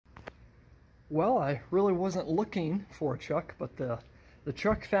Well, I really wasn't looking for a truck, but the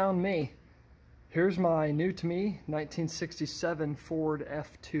truck found me. Here's my new to me 1967 Ford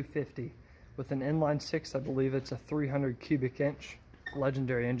F250 with an inline 6. I believe it's a 300 cubic inch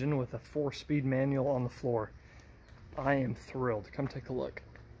legendary engine with a 4-speed manual on the floor. I am thrilled. Come take a look.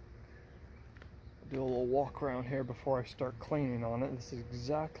 I'll do a little walk around here before I start cleaning on it. This is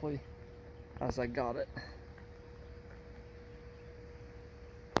exactly as I got it.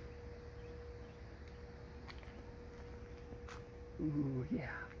 Ooh,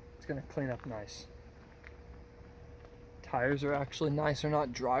 yeah, it's gonna clean up nice. Tires are actually nice. They're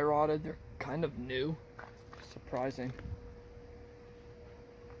not dry rotted. They're kind of new. Surprising.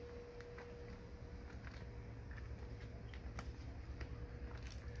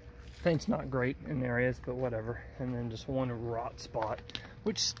 Paint's not great in areas, but whatever. And then just one rot spot,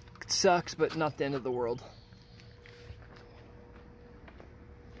 which sucks, but not the end of the world.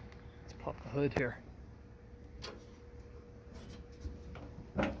 Let's pop the hood here.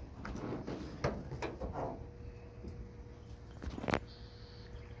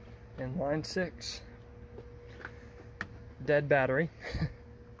 Inline 6, dead battery,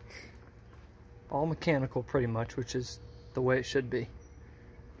 all mechanical pretty much, which is the way it should be.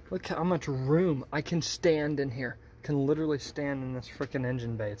 Look how much room I can stand in here. Can literally stand in this freaking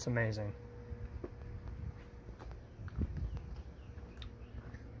engine bay. It's amazing.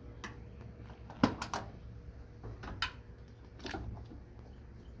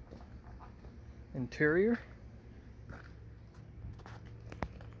 Interior.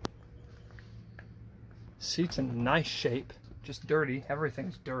 Seat's in nice shape, just dirty.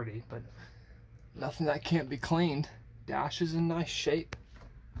 Everything's dirty, but nothing that can't be cleaned. Dash is in nice shape.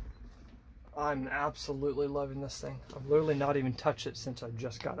 I'm absolutely loving this thing. I've literally not even touched it since I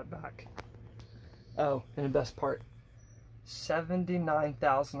just got it back. Oh, and the best part,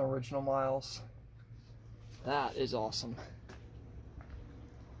 79,000 original miles. That is awesome.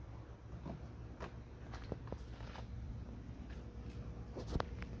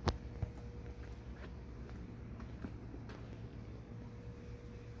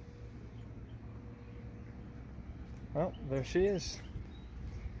 Well, there she is.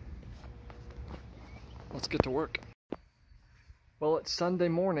 Let's get to work. Well, it's Sunday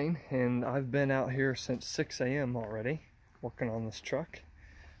morning and I've been out here since 6 a.m. already working on this truck.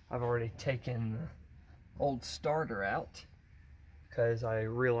 I've already taken the old starter out because I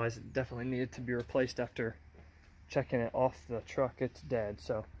realized it definitely needed to be replaced after checking it off the truck. It's dead.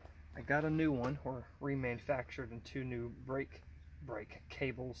 So I got a new one, or remanufactured, and 2 new brake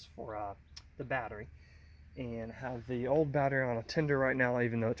cables for the battery. And have the old battery on a tender right now,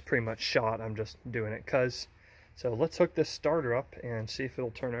 even though it's pretty much shot. I'm just doing it cuz. So let's hook this starter up and see if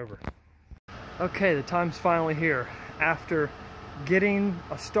it'll turn over. Okay, the time's finally here. After getting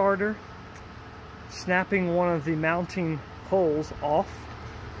a starter, snapping one of the mounting holes off,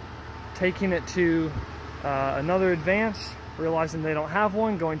 taking it to another Advance, realizing they don't have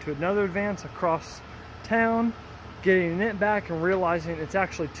one, going to another Advance across town, getting it back and realizing it's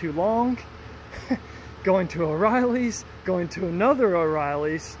actually too long, going to O'Reilly's, going to another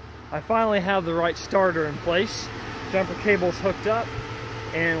O'Reilly's. I finally have the right starter in place. Jumper cable's hooked up,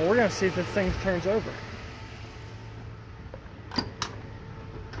 and we're gonna see if this thing turns over.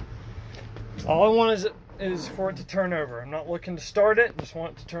 All I want is for it to turn over. I'm not looking to start it, just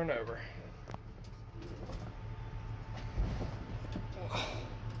want it to turn over.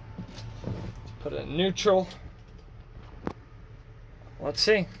 Put it in neutral. Let's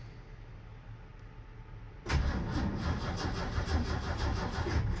see.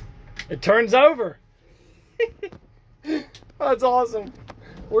 It turns over. That's awesome.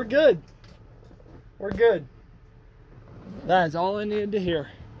 We're good. We're good. That is all I needed to hear.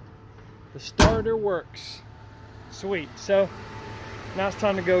 The starter works. Sweet. So now it's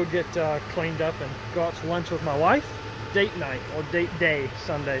time to go get cleaned up and go out to lunch with my wife. Date night, or date day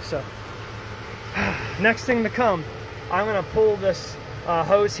Sunday. So next thing to come, I'm gonna pull this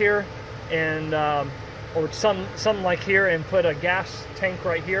hose here and or something like here, and put a gas tank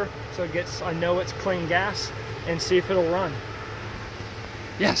right here so it gets, I know it's clean gas, and see if it'll run.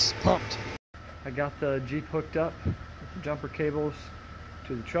 Yes, pumped. I got the Jeep hooked up with the jumper cables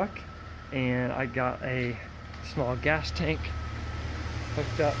to the truck, and I got a small gas tank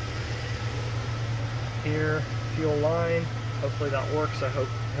hooked up here, fuel line. Hopefully that works. I hope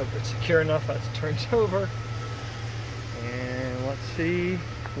it's secure enough as it turns over. And let's see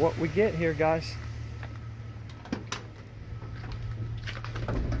what we get here, guys.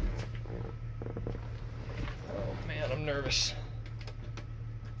 Oh man, I'm nervous.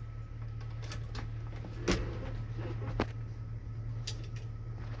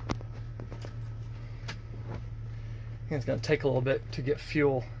 think it's gonna take a little bit to get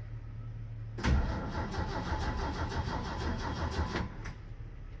fuel. I'm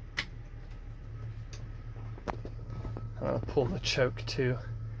gonna pull the choke to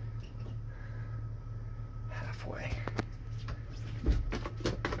halfway.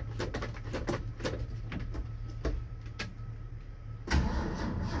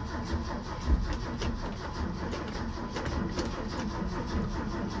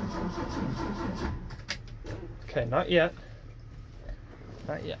 Okay, not yet.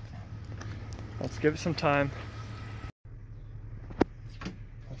 Not yet. Let's give it some time.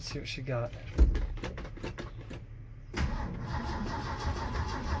 Let's see what she got.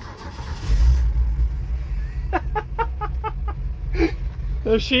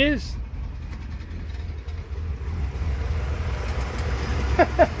 There she is.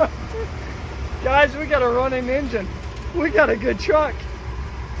 Guys, we got a running engine. We got a good truck.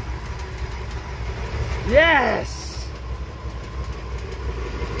 Yes!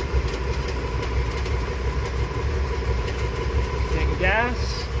 Getting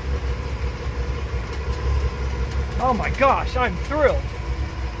gas. Oh my gosh, I'm thrilled.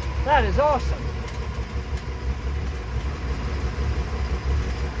 That is awesome.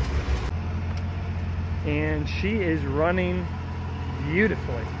 And she is running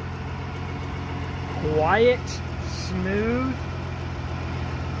beautifully. Quiet, smooth.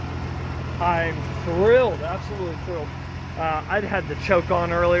 I'm thrilled, absolutely thrilled. I'd had the choke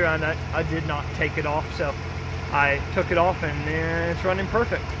on earlier and I did not take it off, so I took it off and it's running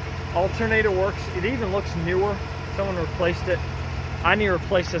perfect. Alternator works. It even looks newer. Someone replaced it. I need to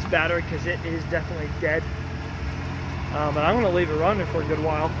replace this battery because it is definitely dead. But I'm going to leave it running for a good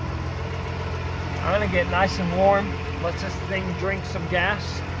while. I'm going to get nice and warm, let this thing drink some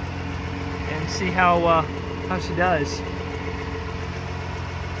gas, and see how she does.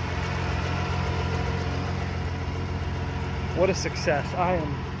 What a success. I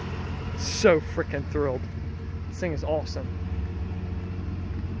am so freaking thrilled. This thing is awesome.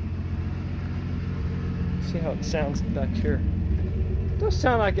 See how it sounds back here. It does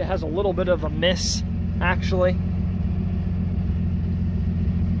sound like it has a little bit of a miss, actually.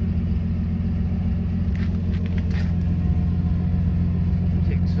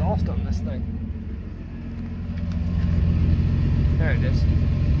 The exhaust on this thing. There it is.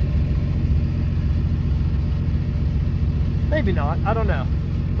 Maybe not, I don't know,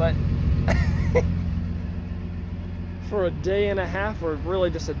 but for a day and a half, or really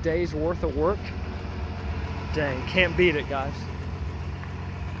just a day's worth of work, dang, can't beat it, guys.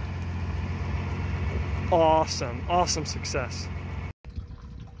 Awesome, awesome success.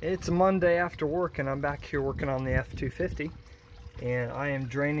 It's a Monday after work and I'm back here working on the F250, and I am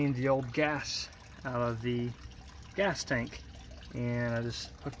draining the old gas out of the gas tank, and I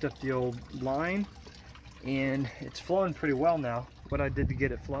just hooked up the old line and it's flowing pretty well now. What I did to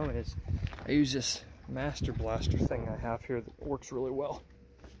get it flowing is I use this Master Blaster thing I have here that works really well.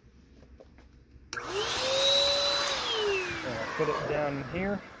 And I put it down in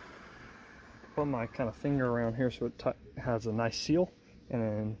here, put my kind of finger around here so it has a nice seal, and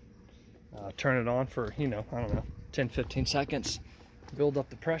then turn it on for, you know, I don't know, 10-15 seconds, build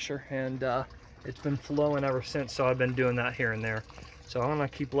up the pressure, and it's been flowing ever since. So I've been doing that here and there. So I'm gonna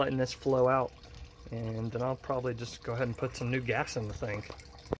keep letting this flow out, and then I'll probably just go ahead and put some new gas in the thing.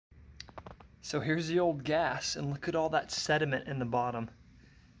 So here's the old gas, and look at all that sediment in the bottom.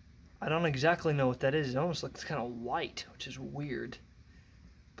 I don't exactly know what that is. It almost looks kind of white, which is weird.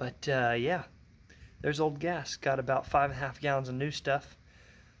 But yeah, there's old gas. Got about 5.5 gallons of new stuff.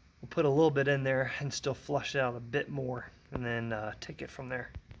 We'll put a little bit in there and still flush it out a bit more, and then take it from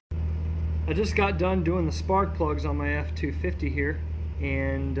there. I just got done doing the spark plugs on my F250 here,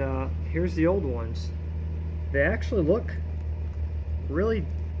 and here's the old ones. They actually look really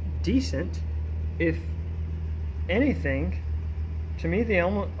decent. If anything, to me they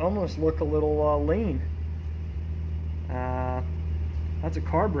almost look a little lean. That's a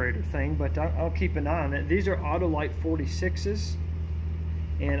carburetor thing, but I'll keep an eye on it. These are Autolite 46s,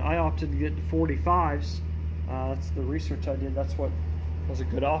 and I opted to get the 45s. That's the research I did. That's what was a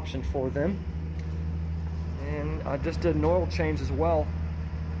good option for them. And I just did an oil change as well.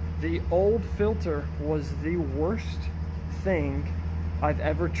 The old filter was the worst thing I've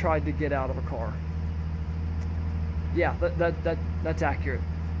ever tried to get out of a car. Yeah, that's accurate.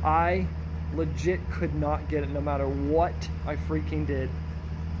 I legit could not get it no matter what I freaking did.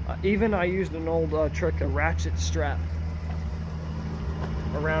 Even I used an old trick, a ratchet strap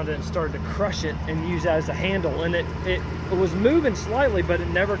around it, and started to crush it and use that as a handle, and it was moving slightly, but it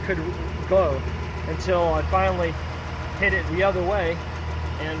never could go until I finally hit it the other way,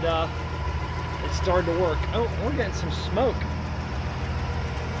 and it started to work. Oh, we're getting some smoke.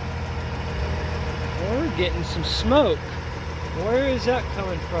 We're getting some smoke. Where is that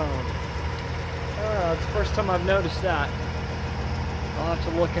coming from? It's the first time I've noticed that. I'll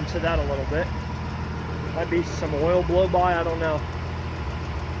have to look into that a little bit. Might be some oil blow by, I don't know.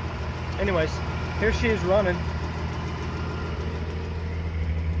 Anyways, here she is running.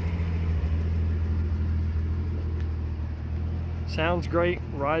 Sounds great,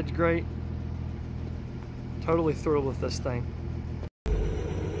 rides great. Totally thrilled with this thing.